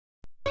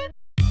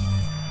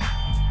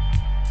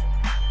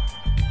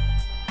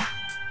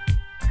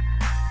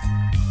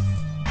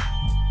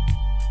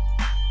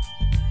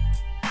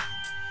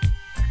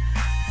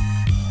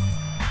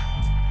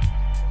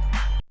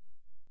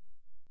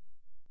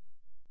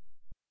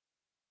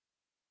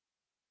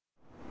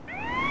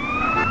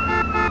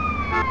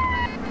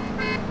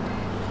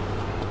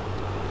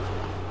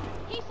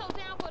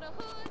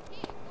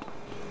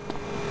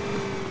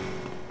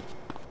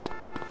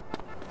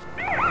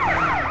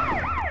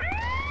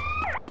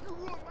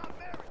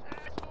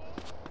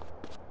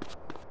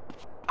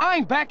I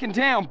ain't backing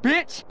down,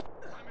 bitch!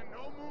 I'm in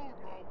no mood,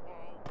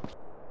 mofo.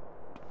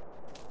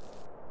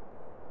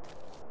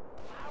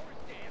 Flowers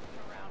dancing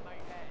around my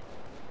head.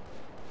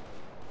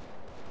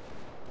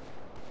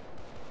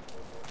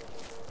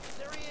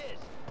 There he is.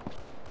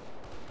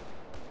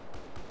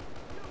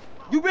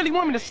 You really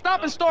want me to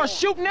stop and start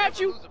shooting at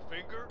you? Lose a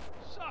finger?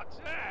 Sucks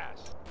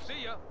ass.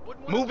 See ya.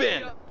 Wouldn't Move wanna see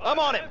in. ya. I'm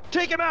on him.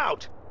 Take him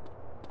out.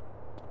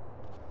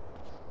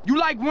 You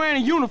like wearing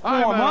a uniform,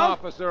 I'm an huh?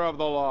 officer of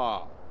the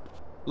law.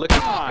 Look,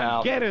 Come pal.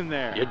 on, get in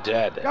there. You're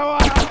dead. Go on,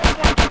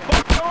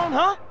 fucked on,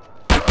 huh?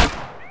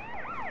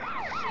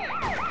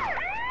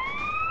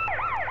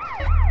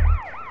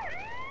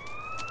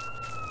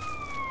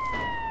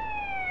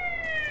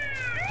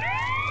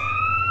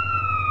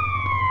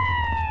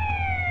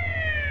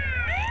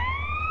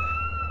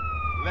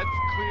 Let's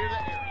clear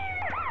the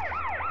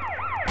area.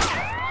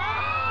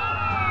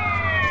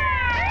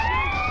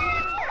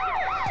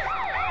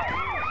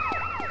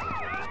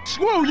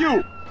 Screw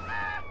you!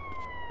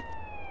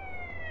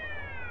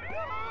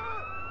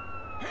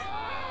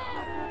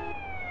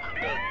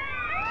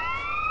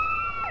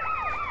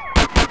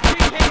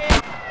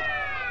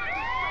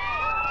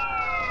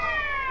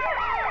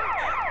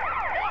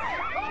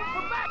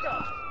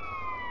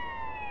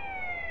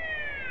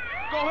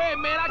 Go ahead,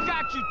 man. I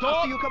got you, dog.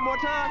 I'll see you a couple more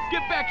times.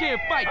 Get back here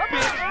and fight,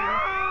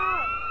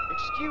 bitch.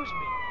 Excuse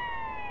me.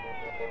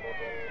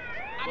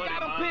 I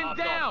got him pinned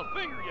down.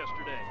 Finger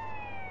yesterday.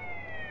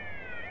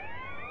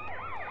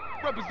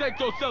 Represent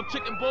yourself,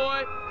 chicken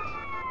boy.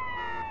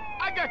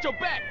 I got your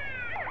back.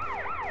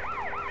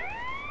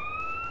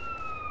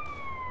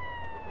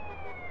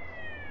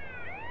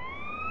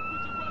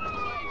 Quit your running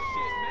away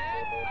shit,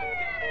 man. I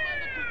got him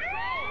under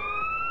control.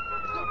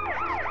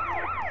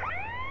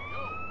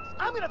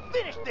 I'm gonna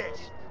finish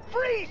this.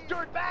 Freeze,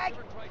 dirtbag.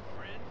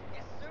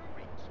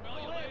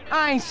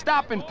 I ain't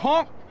stopping,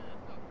 punk.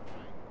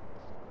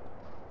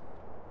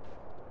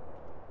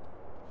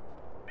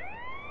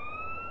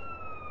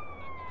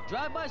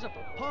 Drive-bys are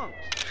for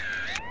punks.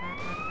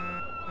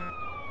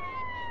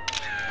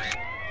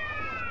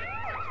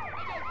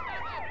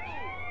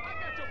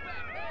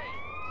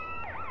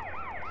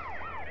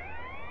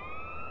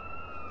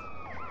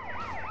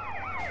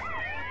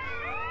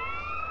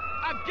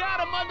 I got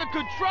him under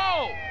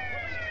control.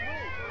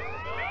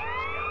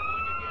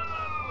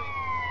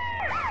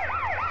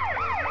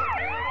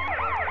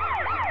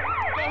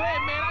 Go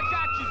ahead, man. I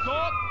got you,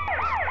 dog.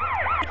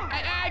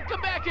 Hey,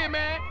 come back here,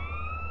 man.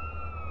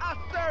 I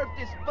served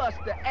this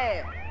buster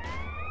ass.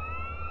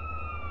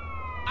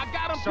 I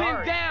got him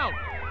pinned down.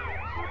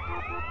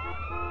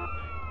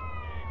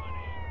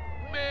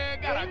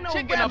 Man, got Ain't a no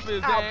chicken up reps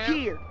his out ass.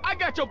 here. I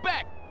got your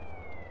back.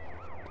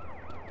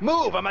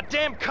 Move. I'm a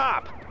damn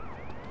cop.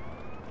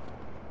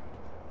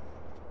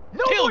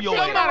 No Kill more your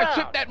dicking ass. around.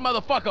 Trip that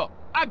motherfucker.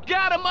 I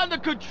got him under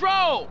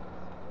control.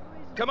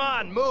 Come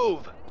on,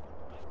 move.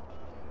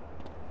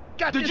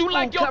 Got Did this you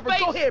like fool your covered.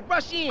 face? Go ahead,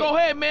 rush in. Go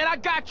ahead, man. I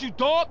got you,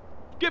 dog.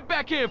 Get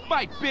back here and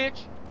fight,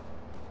 bitch.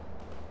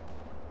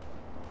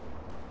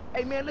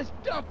 Hey, man, let's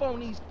dump on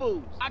these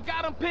fools. I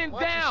got him pinned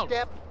Watch your down.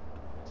 step.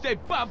 Say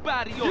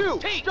bye-bye to your You,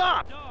 teeth.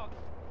 stop.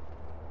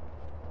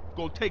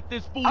 Gonna take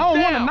this fool I don't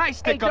down. want a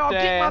nice Hey, stick up dog, the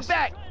get ass. my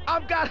back.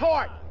 I've got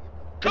heart.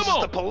 This Come is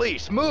on. the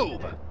police.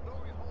 Move.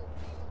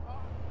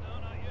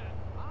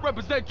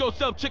 Represent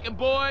yourself, chicken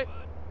boy.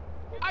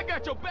 I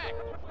got your back.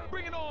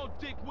 Bring it on,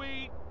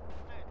 dickweed.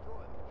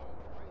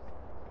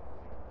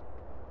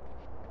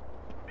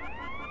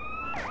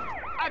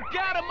 I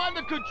got him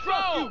under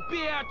control. Fuck you,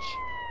 bitch.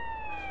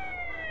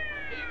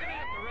 You're gonna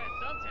have to rest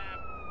sometime.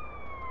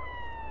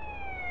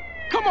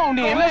 Come on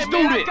Go then, ahead, let's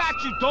do man. this. I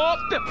got you, dog.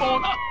 Step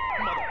on up,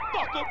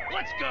 motherfucker.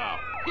 Let's go.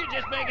 You're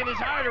just making this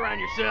harder on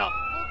yourself.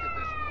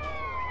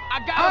 I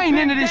got I him ain't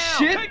pinned into this down.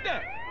 shit. Take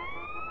that.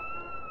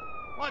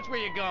 Watch where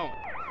you're going.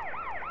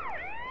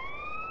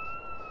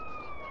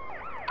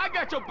 I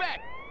got your back.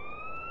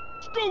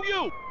 Screw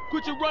you.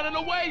 Quit your running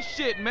away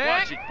shit, man.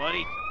 Watch it,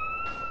 buddy.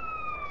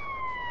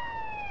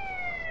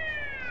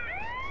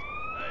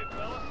 Hey,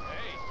 fella.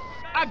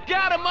 Hey. I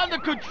got him under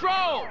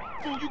control.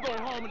 Fool, you go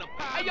home in a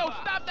pile. Hey, yo,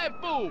 stop that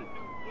fool. New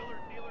Willard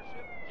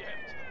dealership? Yeah,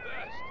 it's the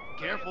best.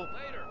 Careful.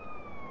 Later.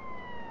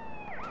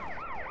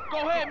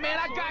 Go ahead, man.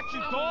 I got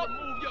you, dog.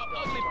 Move your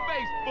ugly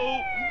face,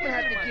 fool. You're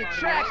gonna have to get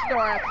track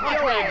star after Watch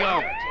your where you ass.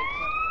 go.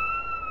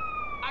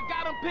 I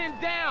got him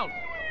pinned down.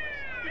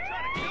 You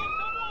trying to kill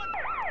someone?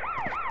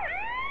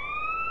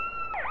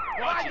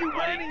 Why you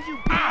running, you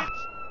bitch?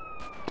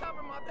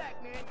 Cover my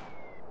back, man.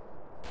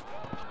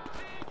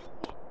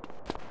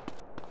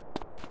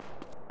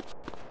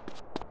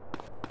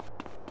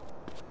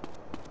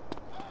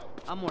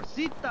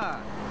 Amorcita.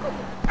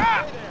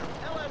 Ah!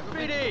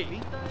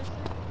 LSPD.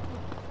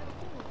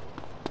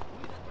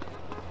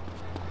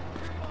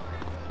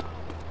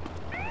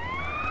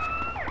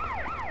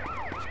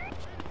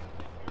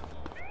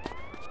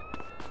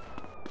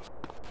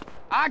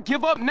 I'd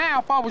give up now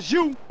if I was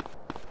you.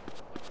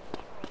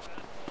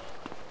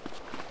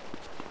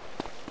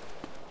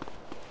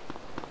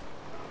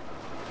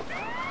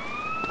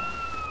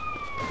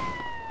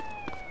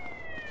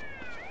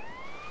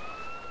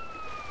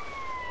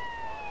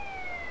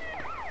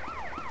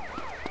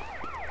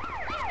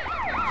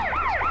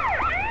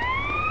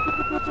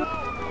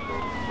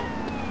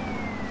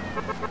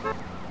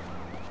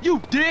 You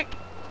dick!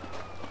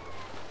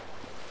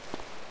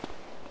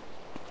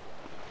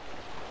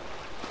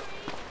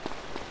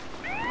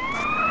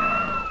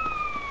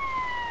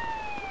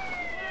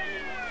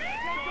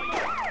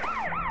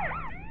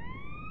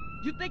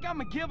 You think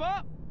I'ma give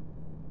up?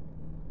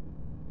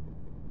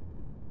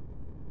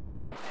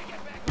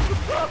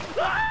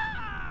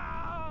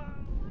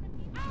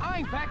 I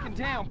ain't backing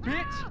down,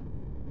 bitch!